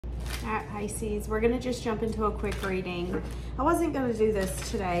All right, Pisces, we're going to just jump into a quick reading. I wasn't going to do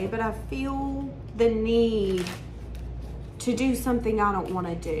this today, but I feel the need to do something I don't want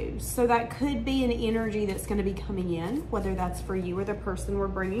to do. So that could be an energy that's going to be coming in, whether that's for you or the person we're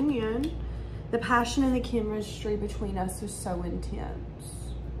bringing in. The passion and the chemistry between us is so intense.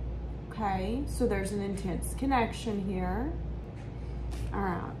 Okay, so there's an intense connection here. All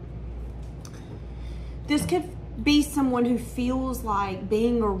right. This could be someone who feels like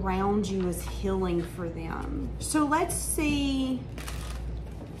being around you is healing for them. So let's see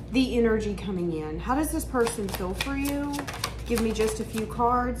the energy coming in. How does this person feel for you? Give me just a few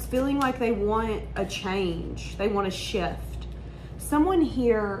cards. Feeling like they want a change. They want a shift. Someone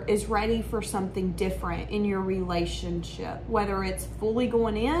here is ready for something different in your relationship, whether it's fully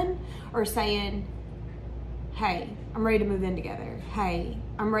going in or saying, hey, I'm ready to move in together. Hey,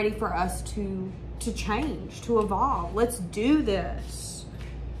 I'm ready for us to change, to evolve. Let's do this.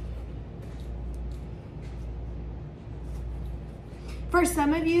 For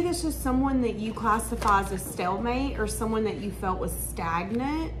some of you, this is someone that you classify as a stalemate or someone that you felt was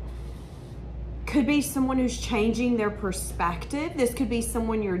stagnant. Could be someone who's changing their perspective. This could be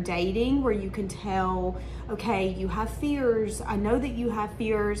someone you're dating where you can tell, okay, you have fears. I know that you have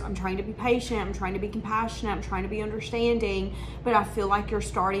fears. I'm trying to be patient. I'm trying to be compassionate. I'm trying to be understanding, but I feel like you're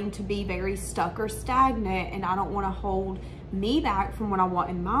starting to be very stuck or stagnant, and I don't want to hold me back from what I want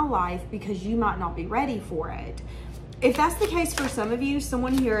in my life because you might not be ready for it. If that's the case for some of you,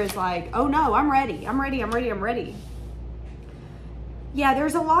 someone here is like, oh no, I'm ready. I'm ready. I'm ready. I'm ready. Yeah,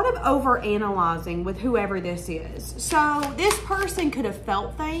 there's a lot of over-analyzing with whoever this is. So this person could have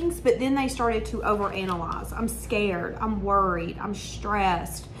felt things, but then they started to over-analyze. I'm scared. I'm worried. I'm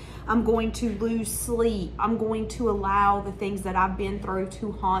stressed. I'm going to lose sleep. I'm going to allow the things that I've been through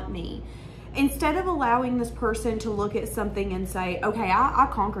to haunt me. Instead of allowing this person to look at something and say, okay, I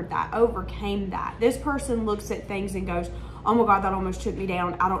conquered that, overcame that. This person looks at things and goes, oh my God, that almost took me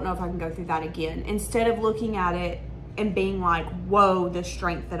down. I don't know if I can go through that again. Instead of looking at it and being like, whoa, the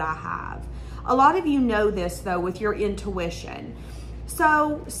strength that I have. A lot of you know this though with your intuition.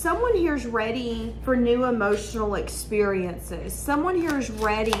 So someone here is ready for new emotional experiences. Someone here is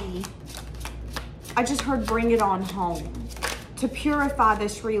ready, I just heard bring it on home, to purify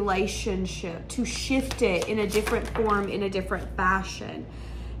this relationship, to shift it in a different form, in a different fashion.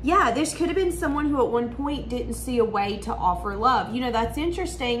 Yeah, this could have been someone who at one point didn't see a way to offer love. You know, that's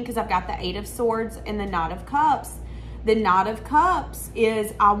interesting because I've got the Eight of Swords and the Knight of Cups. The Knight of Cups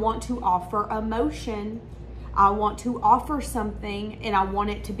is I want to offer emotion. I want to offer something and I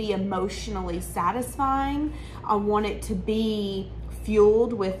want it to be emotionally satisfying. I want it to be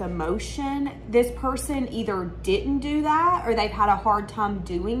fueled with emotion. This person either didn't do that or they've had a hard time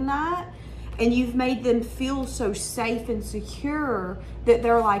doing that. And you've made them feel so safe and secure that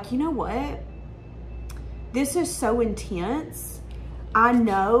they're like, you know what? This is so intense. I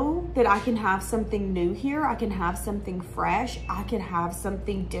know that I can have something new here. I can have something fresh. I can have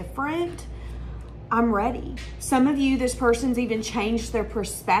something different. I'm ready. Some of you, this person's even changed their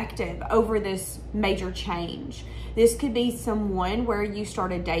perspective over this major change. This could be someone where you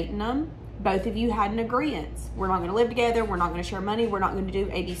started dating them. Both of you had an agreement. We're not going to live together. We're not going to share money. We're not going to do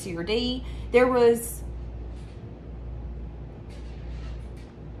A, B, C, or D. There was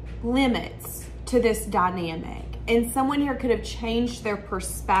limits to this dynamic. And someone here could have changed their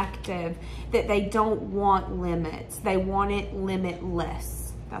perspective that they don't want limits. They want it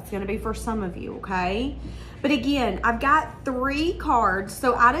limitless. That's going to be for some of you, okay? But again, I've got 3 cards.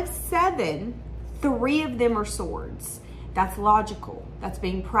 So out of 7, 3 of them are swords. That's logical. That's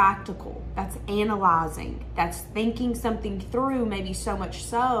being practical. That's analyzing. That's thinking something through, maybe so much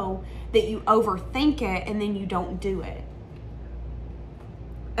so that you overthink it and then you don't do it.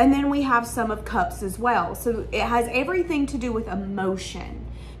 And then we have some of cups as well. So it has everything to do with emotion.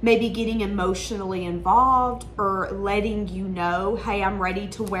 Maybe getting emotionally involved or letting you know, hey, I'm ready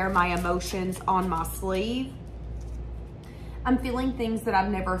to wear my emotions on my sleeve. I'm feeling things that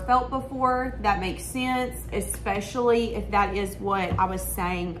I've never felt before. That makes sense, especially if that is what I was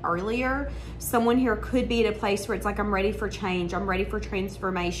saying earlier. Someone here could be at a place where it's like, I'm ready for change. I'm ready for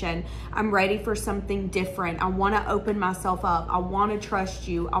transformation. I'm ready for something different. I want to open myself up. I want to trust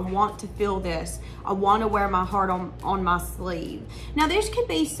you. I want to feel this. I want to wear my heart on my sleeve. Now, this could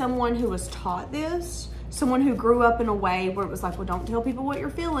be someone who was taught this. Someone who grew up in a way where it was like, well, don't tell people what you're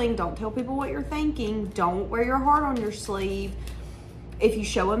feeling. Don't tell people what you're thinking. Don't wear your heart on your sleeve. If you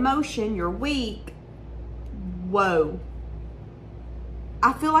show emotion, you're weak. Whoa.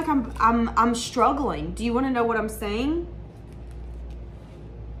 I feel like I'm struggling. Do you want to know what I'm saying?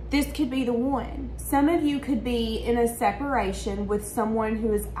 this could be the one. Some of you could be in a separation with someone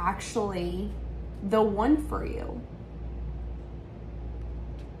who is actually the one for you.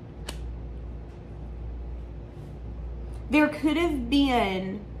 There could have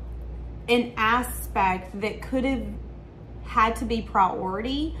been an aspect that could have had to be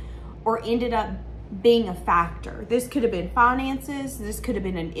priority or ended up being a factor. This could have been finances. This could have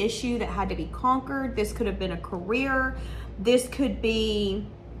been an issue that had to be conquered. This could have been a career. This could be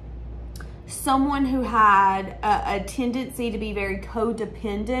someone who had a tendency to be very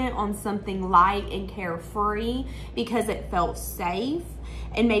codependent on something light and carefree because it felt safe.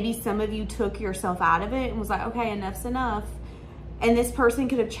 And maybe some of you took yourself out of it and was like, okay, enough's enough. And this person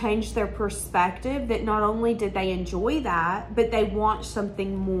could have changed their perspective that not only did they enjoy that, but they want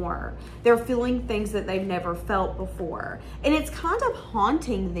something more. They're feeling things that they've never felt before. And it's kind of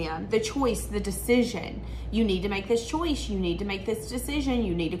haunting them, the choice, the decision. You need to make this choice. You need to make this decision.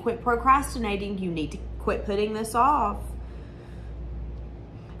 You need to quit procrastinating. You need to quit putting this off.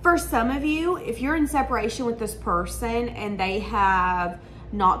 For some of you, if you're in separation with this person and they have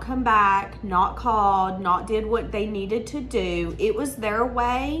not come back, not called, not did what they needed to do, it was their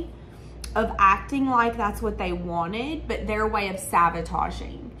way of acting like that's what they wanted, but their way of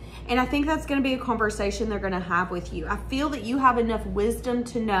sabotaging. And I think that's going to be a conversation they're going to have with you. I feel that you have enough wisdom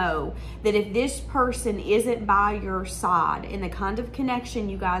to know that if this person isn't by your side and the kind of connection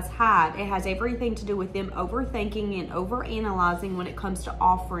you guys had, it has everything to do with them overthinking and overanalyzing when it comes to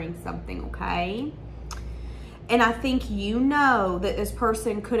offering something, okay? And I think you know that this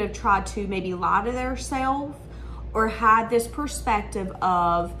person could have tried to maybe lie to themselves or had this perspective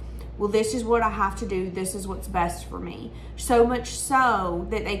of, well, this is what I have to do. This is what's best for me. So much so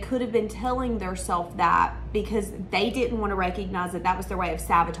that they could have been telling themselves that because they didn't want to recognize that that was their way of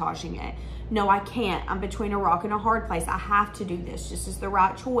sabotaging it. No, I can't. I'm between a rock and a hard place. I have to do this. This is the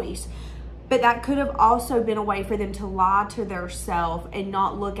right choice. But that could have also been a way for them to lie to themselves and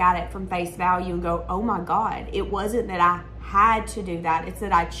not look at it from face value and go, oh my God, it wasn't that I had to do that. It's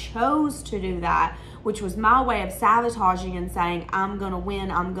that I chose to do that, which was my way of sabotaging and saying, I'm going to win,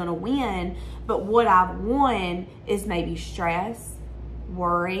 I'm going to win. But what I've won is maybe stress,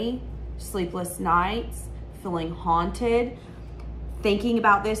 worry, sleepless nights, feeling haunted, thinking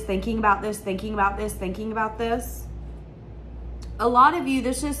about this, thinking about this, thinking about this, thinking about this. A lot of you,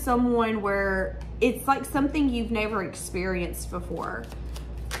 this is someone where it's like something you've never experienced before.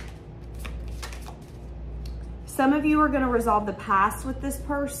 Some of you are going to resolve the past with this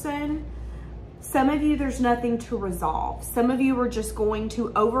person. Some of you, there's nothing to resolve. Some of you are just going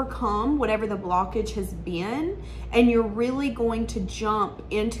to overcome whatever the blockage has been, and you're really going to jump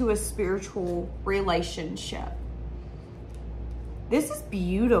into a spiritual relationship. This is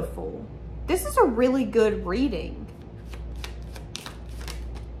beautiful. This is a really good reading.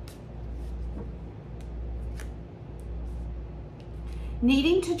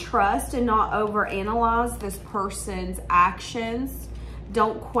 Needing to trust and not overanalyze this person's actions.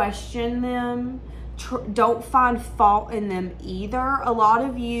 Don't question them. Don't find fault in them either. A lot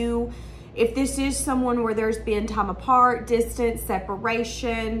of you, if this is someone where there's been time apart, distance,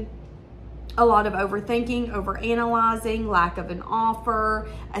 separation, a lot of overthinking, overanalyzing, lack of an offer,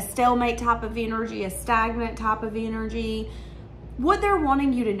 a stalemate type of energy, a stagnant type of energy, what they're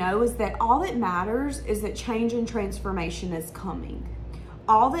wanting you to know is that all that matters is that change and transformation is coming.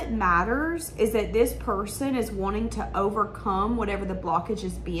 All that matters is that this person is wanting to overcome whatever the blockage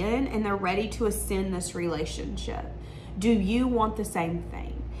has been, and they're ready to ascend this relationship. Do you want the same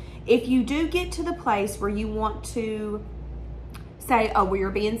thing? If you do get to the place where you want to say, oh, well,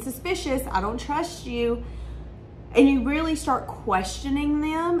 you're being suspicious, I don't trust you, and you really start questioning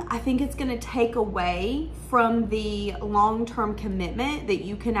them, I think it's going to take away from the long-term commitment that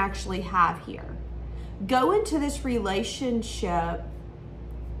you can actually have here. Go into this relationship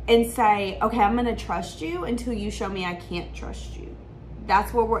and say, okay, I'm going to trust you until you show me I can't trust you.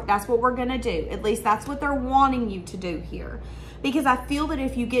 That's what we're going to do. At least that's what they're wanting you to do here. Because I feel that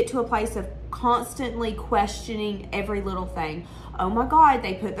if you get to a place of constantly questioning every little thing, oh my God,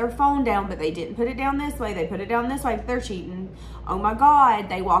 they put their phone down, but they didn't put it down this way. They put it down this way, they're cheating. Oh my God,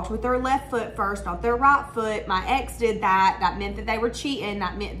 they walked with their left foot first, not their right foot. My ex did that. That meant that they were cheating.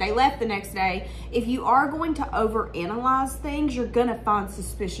 That meant they left the next day. If you are going to overanalyze things, you're going to find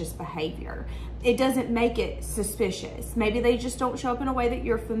suspicious behavior. It doesn't make it suspicious. Maybe they just don't show up in a way that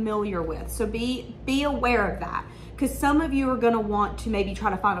you're familiar with. So be aware of that. Because some of you are going to want to maybe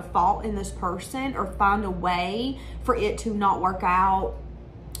try to find a fault in this person or find a way for it to not work out,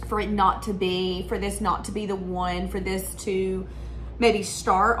 for it not to be, for this not to be the one, for this to maybe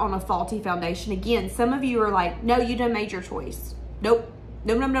start on a faulty foundation. Again, some of you are like, no, you done made your choice. Nope,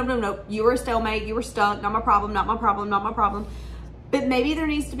 No, no, no, no, no. You were a stalemate. You were stuck. Not my problem, not my problem, not my problem. But maybe there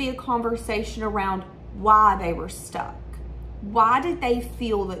needs to be a conversation around why they were stuck. Why did they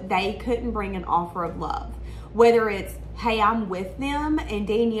feel that they couldn't bring an offer of love? Whether it's, hey, I'm with them, and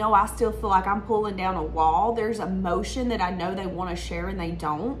Danielle, I still feel like I'm pulling down a wall. There's emotion that I know they want to share and they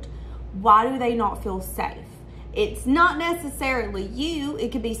don't. Why do they not feel safe? It's not necessarily you.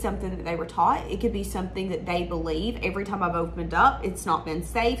 It could be something that they were taught. It could be something that they believe. Every time I've opened up, it's not been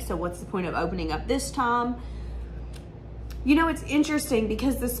safe. So what's the point of opening up this time? You know, it's interesting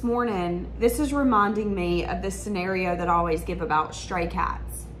because this morning, this is reminding me of this scenario that I always give about stray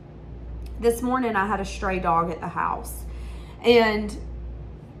cats. This morning, I had a stray dog at the house, and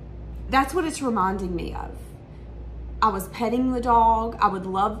that's what it's reminding me of. I was petting the dog.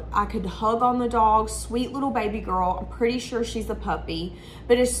 I could hug on the dog, sweet little baby girl. I'm pretty sure she's a puppy.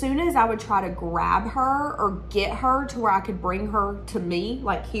 But as soon as I would try to grab her or get her to where I could bring her to me,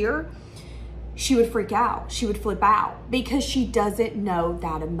 like here, she would freak out. She would flip out because she doesn't know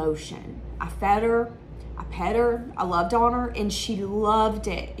that emotion. I fed her, I pet her, I loved on her, and she loved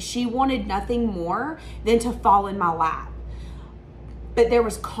it. She wanted nothing more than to fall in my lap. But there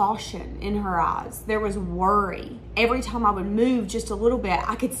was caution in her eyes. There was worry. Every time I would move just a little bit,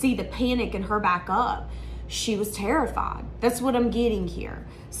 I could see the panic in her back up. She was terrified. That's what I'm getting here.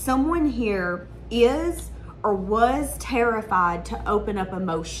 Someone here is or was terrified to open up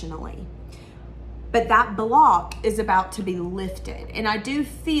emotionally. But that block is about to be lifted. And I do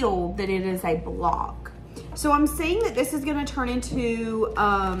feel that it is a block. So I'm saying that this is going to turn into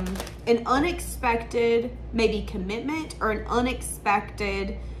an unexpected maybe commitment or an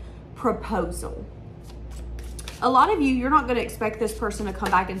unexpected proposal. A lot of you, you're not going to expect this person to come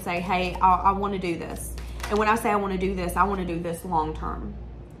back and say, hey, I want to do this. And when I say I want to do this, I want to do this long term.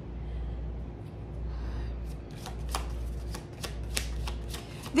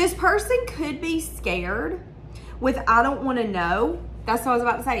 This person could be scared with I don't want to know. That's what I was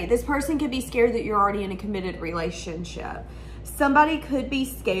about to say. This person could be scared that you're already in a committed relationship. Somebody could be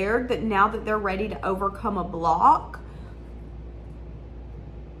scared that now that they're ready to overcome a block,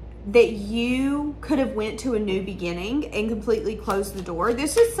 that you could have went to a new beginning and completely closed the door.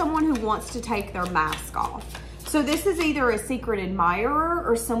 This is someone who wants to take their mask off. So this is either a secret admirer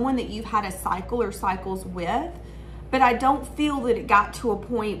or someone that you've had a cycle or cycles with. But I don't feel that it got to a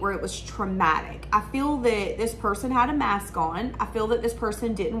point where it was traumatic. I feel that this person had a mask on. I feel that this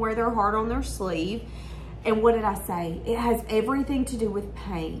person didn't wear their heart on their sleeve. And what did I say? It has everything to do with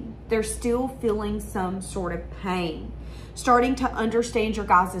pain. They're still feeling some sort of pain. Starting to understand your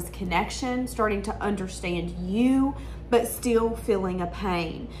guys' connection, starting to understand you, but still feeling a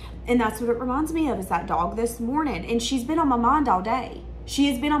pain. And that's what it reminds me of, is that dog this morning. And she's been on my mind all day. She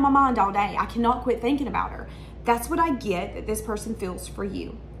has been on my mind all day. I cannot quit thinking about her. That's what I get that this person feels for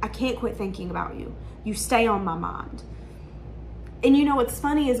you. I can't quit thinking about you. You stay on my mind. And you know what's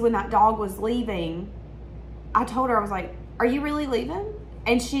funny is when that dog was leaving, I told her, I was like, are you really leaving?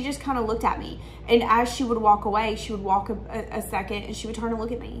 And she just kind of looked at me. And as she would walk away, she would walk a second and she would turn and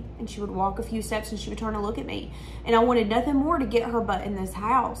look at me. And she would walk a few steps and she would turn and look at me. And I wanted nothing more to get her butt in this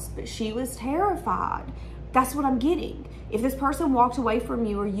house. But she was terrified. That's what I'm getting. If this person walked away from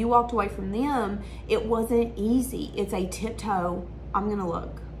you or you walked away from them, it wasn't easy. It's a tiptoe, I'm going to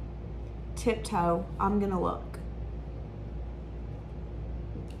look. Tiptoe, I'm going to look.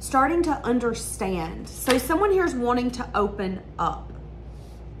 Starting to understand. So someone here is wanting to open up.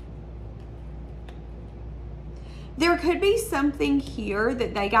 There could be something here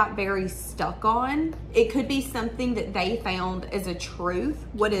that they got very stuck on. It could be something that they found as a truth.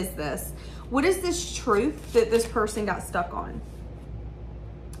 What is this? What is this truth that this person got stuck on?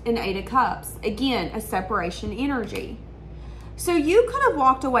 An Eight of Cups. Again, a separation energy. So you could have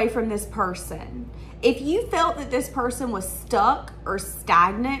walked away from this person. If you felt that this person was stuck or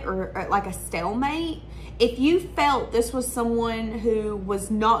stagnant or like a stalemate, if you felt this was someone who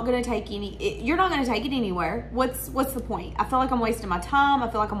was not going to take you're not going to take it anywhere. What's the point? I feel like I'm wasting my time. I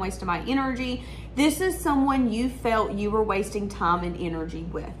feel like I'm wasting my energy. This is someone you felt you were wasting time and energy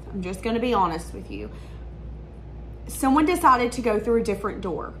with. I'm just going to be honest with you. Someone decided to go through a different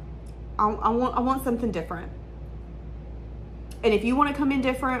door. I want something different. And if you want to come in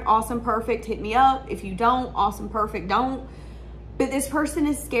different, awesome, perfect, hit me up. If you don't, awesome, perfect, don't. But this person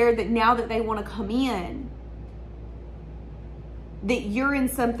is scared that now that they want to come in, that you're in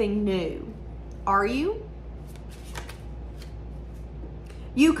something new. Are you?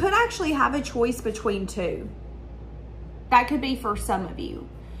 You could actually have a choice between two. That could be for some of you.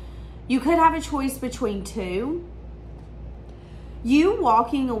 You could have a choice between two. You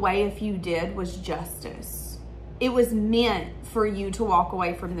walking away, if you did, was justice. It was meant for you to walk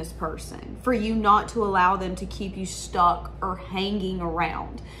away from this person, for you not to allow them to keep you stuck or hanging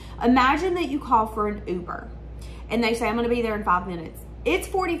around. Imagine that you call for an Uber and they say, I'm going to be there in 5 minutes. It's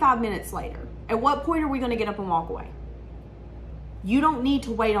 45 minutes later. At what point are we going to get up and walk away? You don't need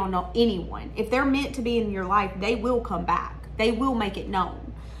to wait on anyone. If they're meant to be in your life, they will come back. They will make it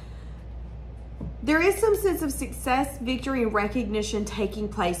known. There is some sense of success, victory, and recognition taking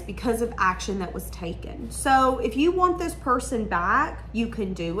place because of action that was taken. So if you want this person back, you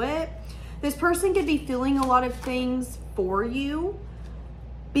can do it. This person could be feeling a lot of things for you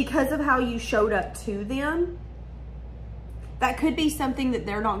because of how you showed up to them. That could be something that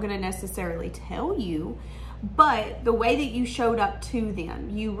they're not going to necessarily tell you, but the way that you showed up to them,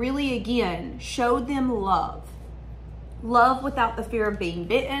 you really, again, showed them love. Love without the fear of being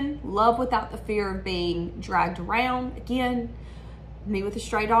bitten. Love without the fear of being dragged around. Again, me with the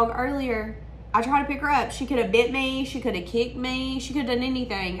stray dog earlier. I tried to pick her up. She could have bit me. She could have kicked me. She could have done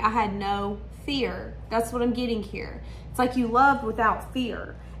anything. I had no fear. That's what I'm getting here. It's like you loved without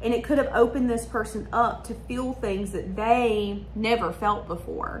fear. And it could have opened this person up to feel things that they never felt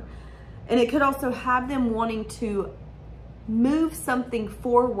before. And it could also have them wanting to move something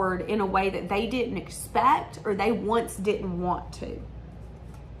forward in a way that they didn't expect or they once didn't want to.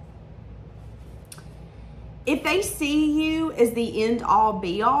 If they see you as the end all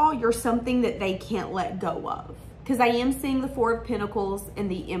be all, you're something that they can't let go of. Because I am seeing the Four of Pentacles and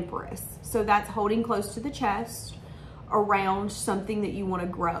the Empress. So that's holding close to the chest around something that you want to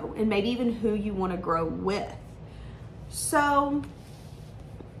grow and maybe even who you want to grow with. So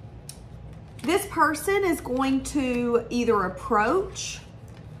this person is going to either approach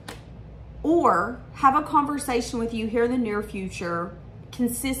or have a conversation with you here in the near future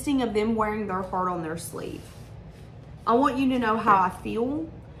consisting of them wearing their heart on their sleeve. I want you to know how I feel.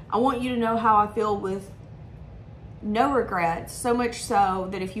 I want you to know how I feel with no regrets, so much so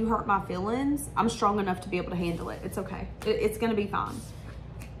that if you hurt my feelings, I'm strong enough to be able to handle it. It's okay. It's going to be fine.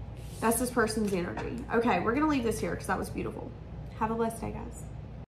 That's this person's energy. Okay, we're going to leave this here because that was beautiful. Have a blessed day, guys.